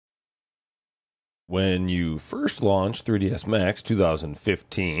When you first launched 3ds Max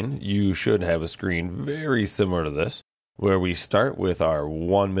 2015, you should have a screen very similar to this, where we start with our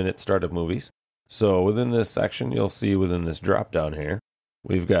 1-minute startup movies. So within this section, you'll see within this drop down here,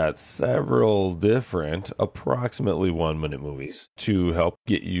 we've got several different approximately 1-minute movies to help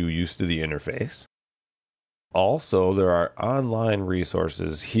get you used to the interface. Also, there are online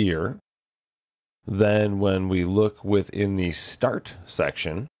resources here. Then when we look within the start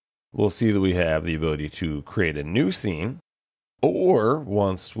section, we'll see that we have the ability to create a new scene, or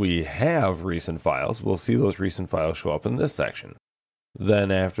once we have recent files, we'll see those recent files show up in this section.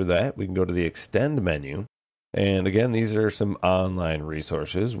 Then after that, we can go to the extend menu. And again, these are some online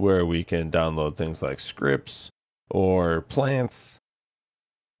resources where we can download things like scripts or plants.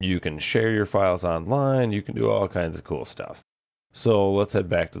 You can share your files online. You can do all kinds of cool stuff. So let's head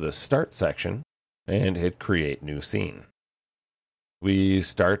back to the start section and hit create new scene. We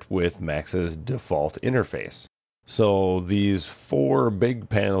start with Max's default interface. So these 4 big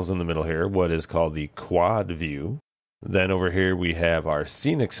panels in the middle here, what is called the quad view. Then over here we have our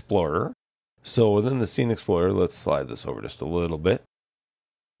Scene Explorer. So within the Scene Explorer, let's slide this over just a little bit.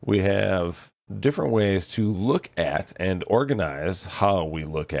 We have different ways to look at and organize how we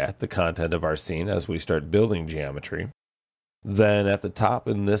look at the content of our scene as we start building geometry. Then at the top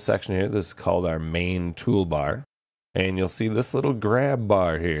in this section here, this is called our main toolbar. And you'll see this little grab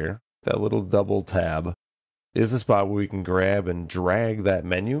bar here, that little double tab, is the spot where we can grab and drag that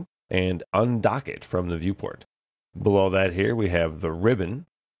menu and undock it from the viewport. Below that here, we have the ribbon.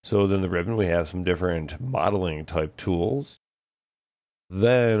 So within the ribbon, we have some different modeling type tools.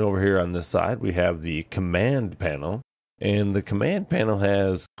 Then over here on this side, we have the command panel. And the command panel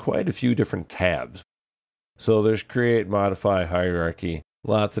has quite a few different tabs. So there's create, modify, hierarchy,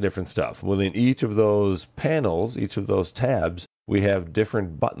 lots of different stuff. Within each of those panels, each of those tabs, we have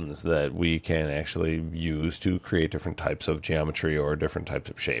different buttons that we can actually use to create different types of geometry or different types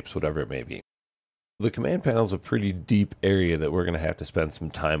of shapes, whatever it may be. The command panel is a pretty deep area that we're going to have to spend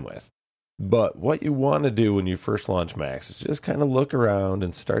some time with. But what you want to do when you first launch Max is just kind of look around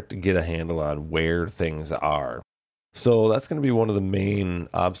and start to get a handle on where things are. So that's going to be one of the main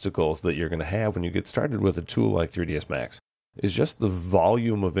obstacles that you're going to have when you get started with a tool like 3ds Max. Is just the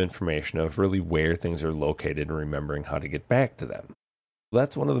volume of information of really where things are located and remembering how to get back to them.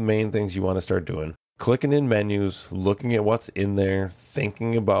 That's one of the main things you want to start doing. Clicking in menus, looking at what's in there,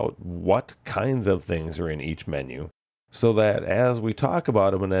 thinking about what kinds of things are in each menu, so that as we talk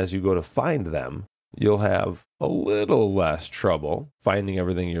about them and as you go to find them, you'll have a little less trouble finding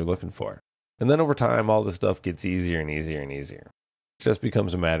everything you're looking for. And then over time, all this stuff gets easier and easier and easier. It just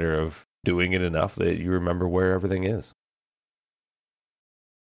becomes a matter of doing it enough that you remember where everything is.